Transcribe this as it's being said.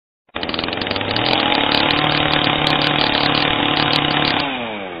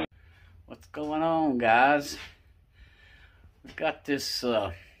guys. We got this,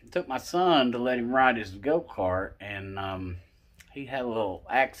 took my son to let him ride his go-kart, and he had a little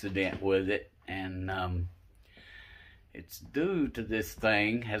accident with it, and it's due to this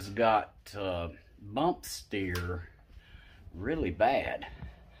thing has got bump steer really bad,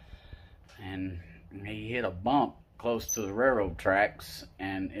 and he hit a bump close to the railroad tracks,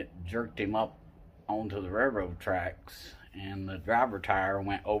 and it jerked him up onto the railroad tracks, and the driver tire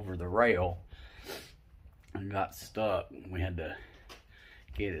went over the rail and got stuck. We had to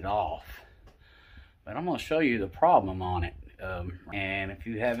get it off, but I'm going to show you the problem on it. And if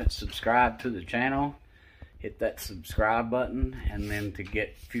you haven't subscribed to the channel, hit that subscribe button, and then to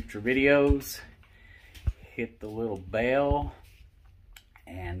get future videos, hit the little bell,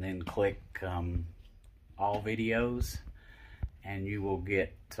 and then click all videos, and you will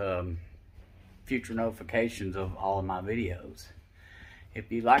get future notifications of all of my videos.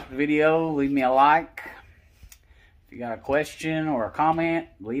 If you like the video, leave me a like. If you got a question or a comment,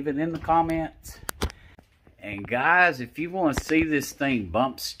 leave it in the comments. And guys, if you want to see this thing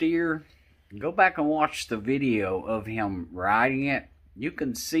bump steer, go back and watch the video of him riding it. You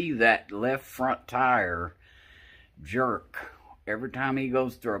can see that left front tire jerk every time he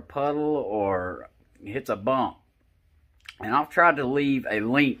goes through a puddle or hits a bump. And I've tried to leave a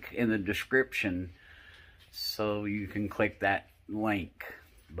link in the description so you can click that link.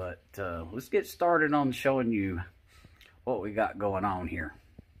 But let's get started on showing you what we got going on here.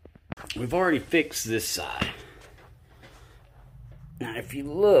 We've already fixed this side. Now if you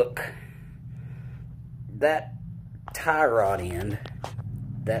look, that tie rod end,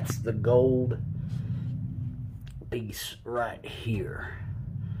 that's the gold piece right here.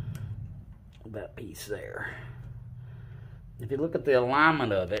 That piece there. If you look at the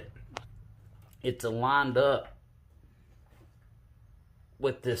alignment of it, it's aligned up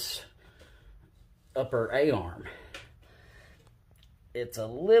with this upper A-arm. It's a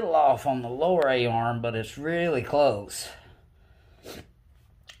little off on the lower A-arm, but it's really close.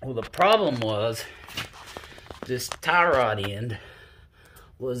 Well, the problem was this tie rod end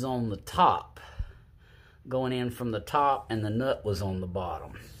was on the top, going in from the top, and the nut was on the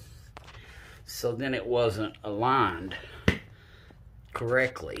bottom. So then it wasn't aligned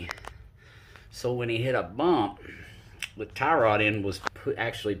correctly. So when he hit a bump, the tie rod end was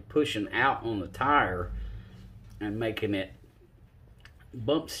actually pushing out on the tire and making it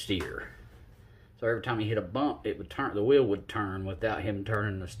bump steer. So every time he hit a bump, it would turn, the wheel would turn without him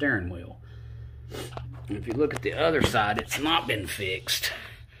turning the steering wheel. And if you look at the other side, it's not been fixed.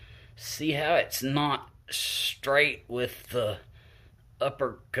 See how it's not straight with the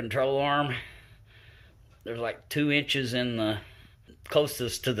upper control arm? There's like 2 inches in the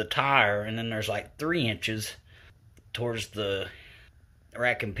closest to the tire, and then there's like 3 inches towards the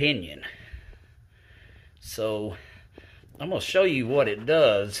rack and pinion. So I'm going to show you what it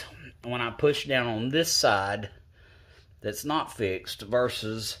does when I push down on this side that's not fixed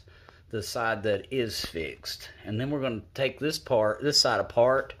versus the side that is fixed. And then we're going to take this side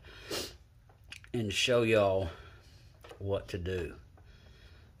apart and show y'all what to do.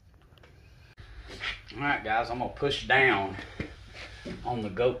 Alright guys, I'm going to push down on the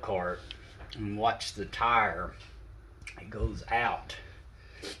go-kart and watch the tire. It goes out.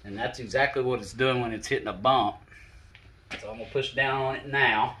 And that's exactly what it's doing when it's hitting a bump. So I'm going to push down on it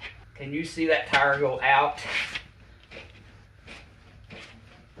now. Can you see that tire go out?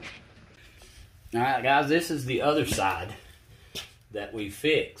 Alright guys, this is the other side that we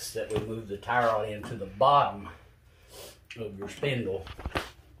fixed, that we moved the tire rod into the bottom of your spindle.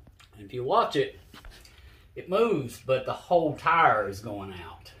 And if you watch it, it moves, but the whole tire is going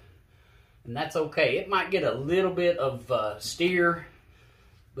out. And that's okay. It might get a little bit of steer,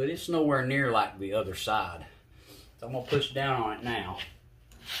 but it's nowhere near like the other side. So I'm going to push down on it now.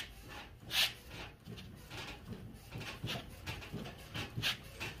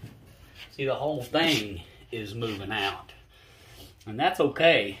 See, the whole thing is moving out. And that's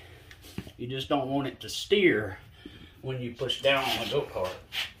okay. You just don't want it to steer when you push down on the go-kart.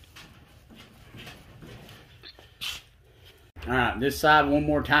 Alright, this side one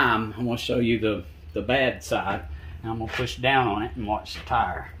more time. I'm going to show you the bad side. Now I'm going to push down on it and watch the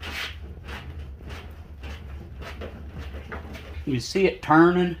tire. You see it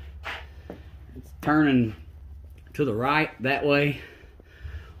turning? It's turning to the right that way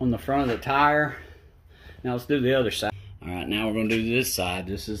on the front of the tire. Now let's do the other side. Alright, now we're going to do this side.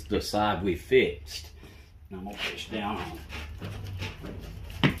 This is the side we fixed. Now I'm going to push down on it.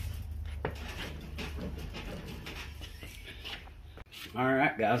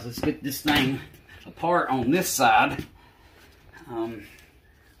 Alright guys, let's get this thing apart on this side.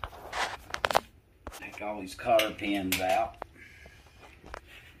 take all these cotter pins out.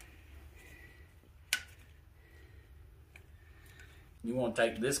 You want to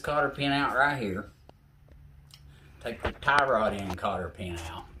take this cotter pin out right here. Take the tie rod end cotter pin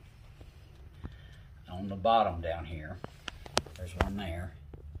out. On the bottom down here. There's one there.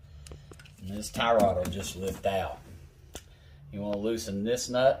 And this tie rod will just lift out. You want to loosen this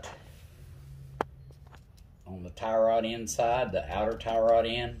nut on the tie rod inside, the outer tie rod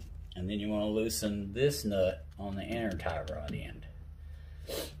end. And then you want to loosen this nut on the inner tie rod end.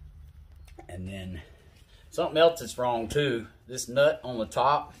 And then something else that's wrong too. This nut on the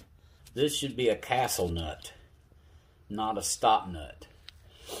top, this should be a castle nut, not a stop nut.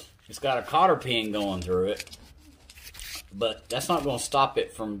 It's got a cotter pin going through it, but that's not going to stop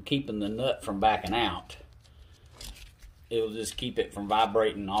it from keeping the nut from backing out. It'll just keep it from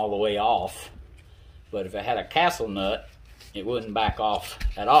vibrating all the way off. But if it had a castle nut, it wouldn't back off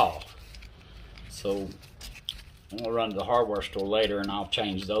at all. So I'm going to run to the hardware store later and I'll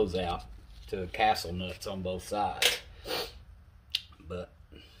change those out to castle nuts on both sides. But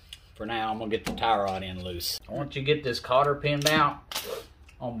for now, I'm going to get the tie rod end loose. I want you to get this cotter pinned out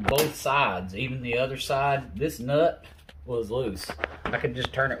on both sides, even the other side. This nut was loose. I could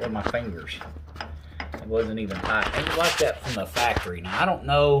just turn it with my fingers. It wasn't even tight. It was like that from the factory. Now, I don't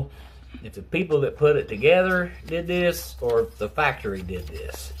know if the people that put it together did this or if the factory did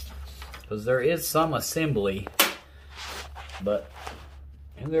this, because there is some assembly, but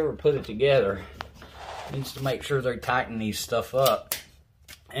whoever put it together needs to make sure they tighten these stuff up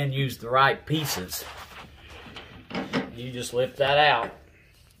and use the right pieces. You just lift that out.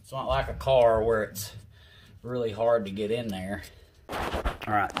 It's not like a car where it's really hard to get in there.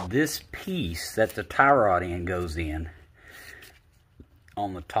 Alright, this piece that the tie rod end goes in,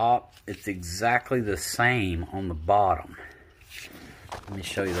 on the top, it's exactly the same on the bottom. Let me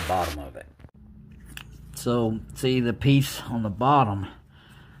show you the bottom of it. So, see the piece on the bottom,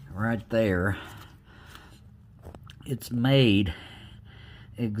 right there, it's made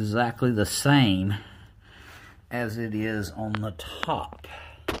exactly the same as it is on the top.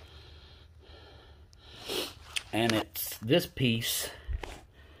 And this piece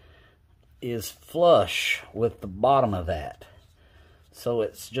is flush with the bottom of that. So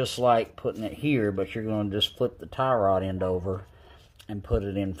it's just like putting it here, but you're going to just flip the tie rod end over and put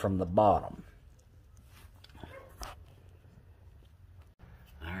it in from the bottom.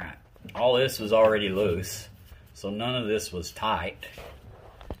 Alright, all this was already loose, so none of this was tight.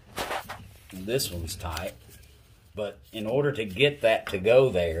 This one's tight, but in order to get that to go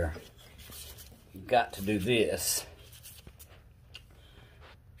there, you've got to do this.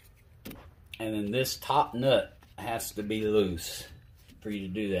 And then this top nut has to be loose for you to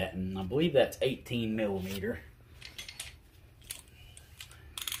do that. And I believe that's 18 millimeter.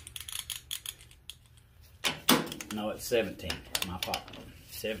 No, it's 17. My fault.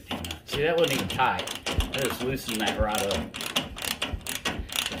 17 nuts. See, that wasn't even tight. I just loosened that right up.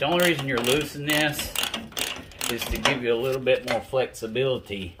 The only reason you're loosening this is to give you a little bit more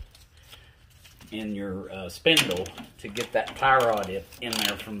flexibility in your spindle to get that tie rod in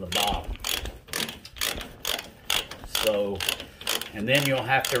there from the bottom. So, and then you'll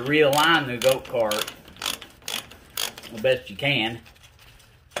have to realign the go-kart the best you can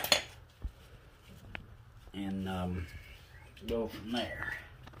and go from there.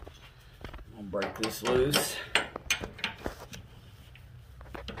 I'll break this loose.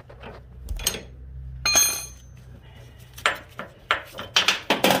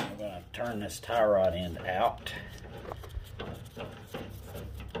 I'm going to turn this tie rod end out.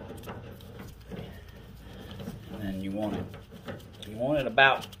 And then you want it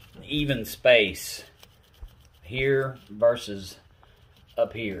about even space here versus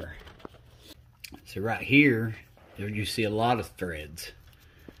up here. So right here, there you see a lot of threads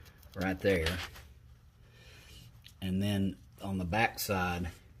right there. And then on the back side,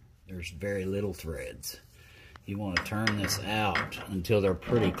 there's very little threads. You want to turn this out until they're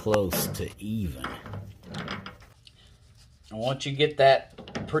pretty close to even. And once you get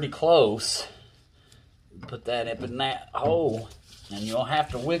that pretty close, put that up in that hole, and you'll have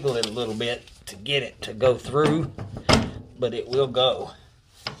to wiggle it a little bit to get it to go through, but it will go.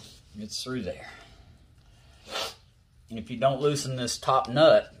 It's through there. And if you don't loosen this top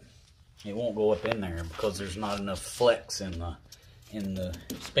nut, it won't go up in there because there's not enough flex in the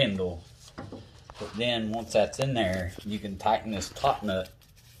spindle. But then once that's in there, you can tighten this top nut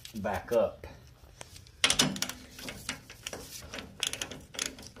back up.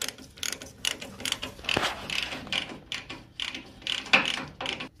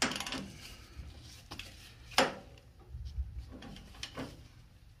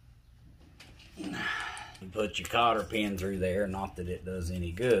 put your cotter pin through there. Not that it does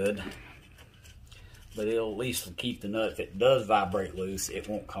any good, but it'll at least keep the nut. If it does vibrate loose, it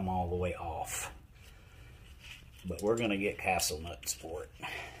won't come all the way off. But we're gonna get castle nuts for it.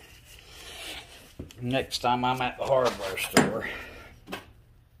 Next time I'm at the hardware store,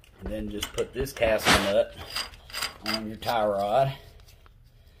 and then just put this castle nut on your tie rod.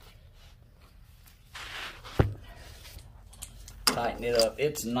 Tighten it up.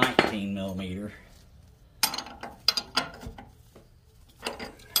 It's 19 millimeter.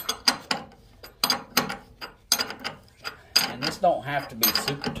 And this don't have to be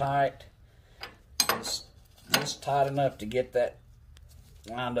super tight. Just tight enough to get that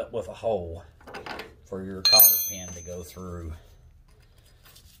lined up with a hole for your cotter pin to go through.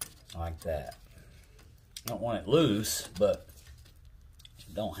 Like that. Don't want it loose, but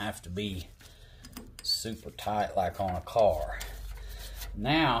it don't have to be super tight like on a car.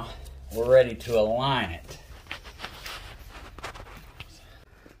 Now we're ready to align it.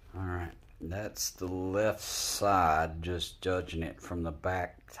 Alright, that's the left side, just judging it from the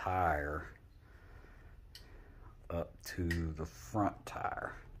back tire up to the front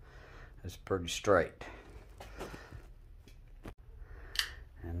tire. It's pretty straight.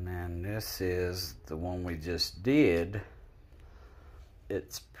 And then this is the one we just did.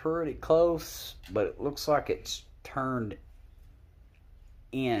 It's pretty close, but it looks like it's turned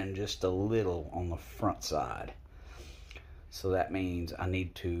in just a little on the front side. So that means I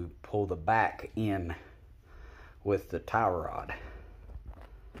need to pull the back in with the tie rod.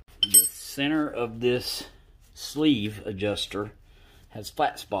 The center of this sleeve adjuster has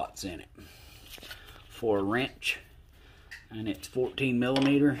flat spots in it for a wrench, and it's 14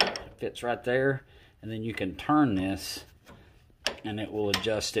 millimeter. It fits right there, and then you can turn this and it will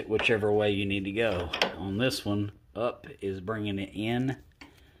adjust it whichever way you need to go. On this one, up is bringing it in.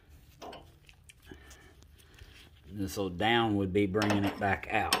 This little down would be bringing it back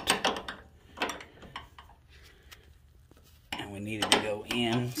out. And we needed to go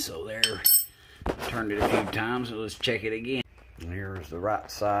in, so there, turned it a few times, so let's check it again. And here's the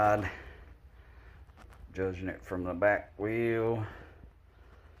right side, judging it from the back wheel.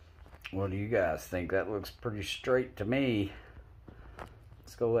 What do you guys think? That looks pretty straight to me.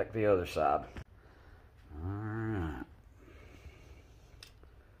 Let's go back to the other side. Alright.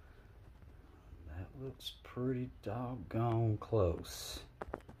 That looks pretty doggone close.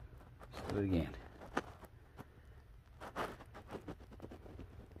 Let's do it again.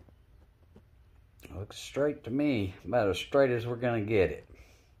 Looks straight to me, about as straight as we're going to get it.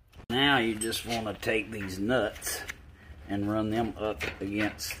 Now you just want to take these nuts and run them up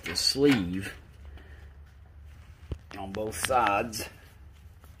against the sleeve on both sides.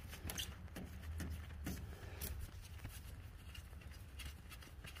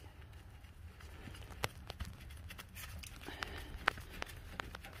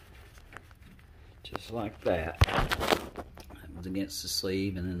 Just like that. That one's against the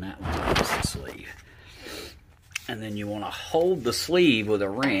sleeve, and then that one's against the sleeve. And then you want to hold the sleeve with a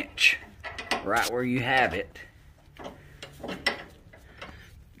wrench right where you have it.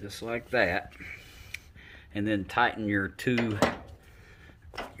 Just like that. And then tighten your two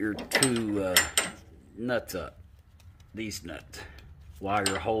nuts up. These nuts. While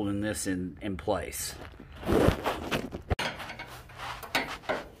you're holding this in place.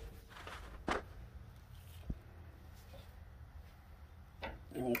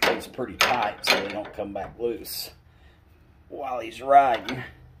 It's pretty tight so they don't come back loose while he's riding.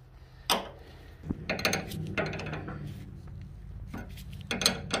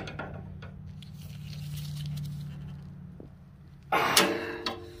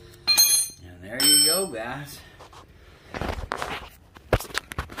 And there you go, guys.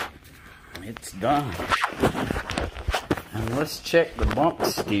 It's done. And let's check the bump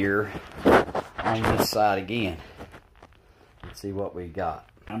steer on this side again. Let's see what we got.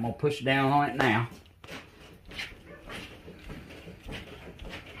 I'm going to push down on it now.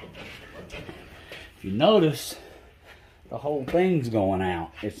 If you notice, the whole thing's going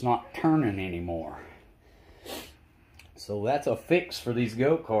out. It's not turning anymore. So that's a fix for these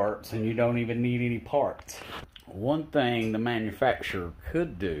go-karts, and you don't even need any parts. One thing the manufacturer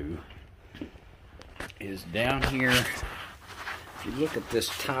could do is down here, if you look at this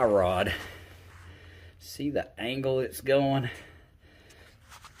tie rod, see the angle it's going?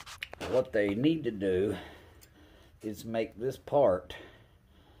 What they need to do is make this part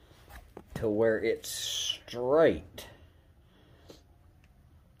to where it's straight,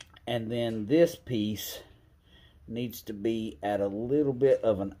 and then this piece needs to be at a little bit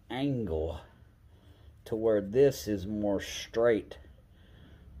of an angle to where this is more straight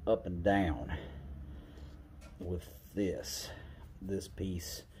up and down. with this. This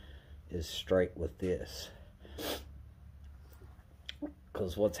piece is straight with this.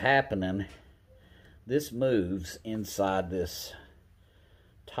 Because what's happening, this moves inside this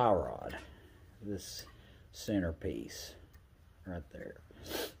tie rod, this centerpiece right there.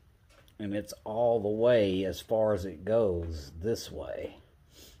 And it's all the way as far as it goes this way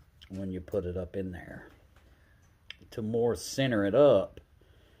when you put it up in there. To more center it up,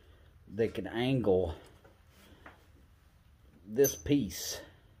 they can angle this piece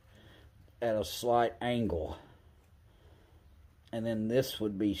at a slight angle, and then this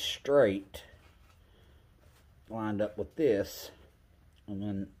would be straight lined up with this, and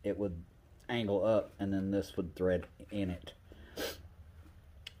then it would angle up, and then this would thread in it,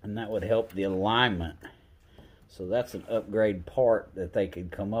 and that would help the alignment. So that's an upgrade part that they could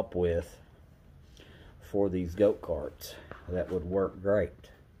come up with for these go-karts that would work great.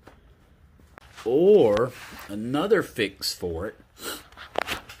 Or another fix for it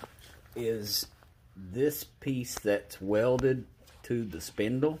is this piece that's welded to the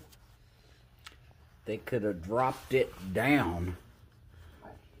spindle. They could have dropped it down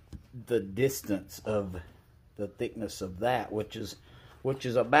the distance of the thickness of that, which is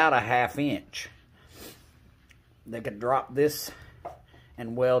about a 1/2 inch. They could drop this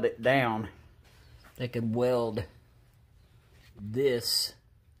and weld it down. They could weld this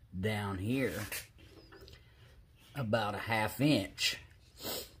down here about a 1/2 inch,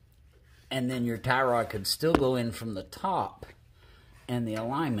 and then your tie rod could still go in from the top and the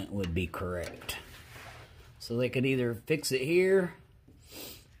alignment would be correct. So they could either fix it here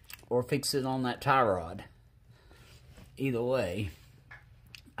or fix it on that tie rod. Either way,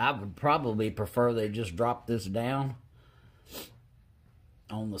 I would probably prefer they just drop this down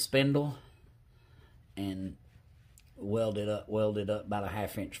on the spindle and weld it up about a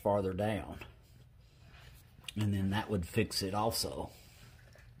 1/2 inch farther down, and then that would fix it also.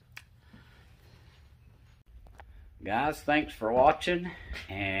 Guys, thanks for watching,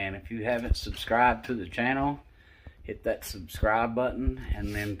 and if you haven't subscribed to the channel, hit that subscribe button,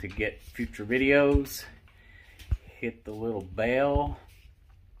 and then to get future videos, hit the little bell,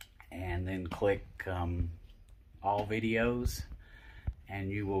 and then click all videos,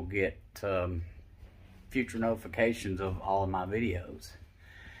 and you will get future notifications of all of my videos.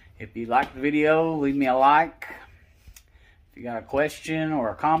 If you like the video, leave me a like. If you got a question or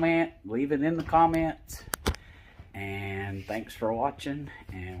a comment, leave it in the comments. And thanks for watching,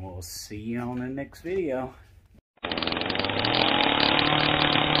 and we'll see you on the next video.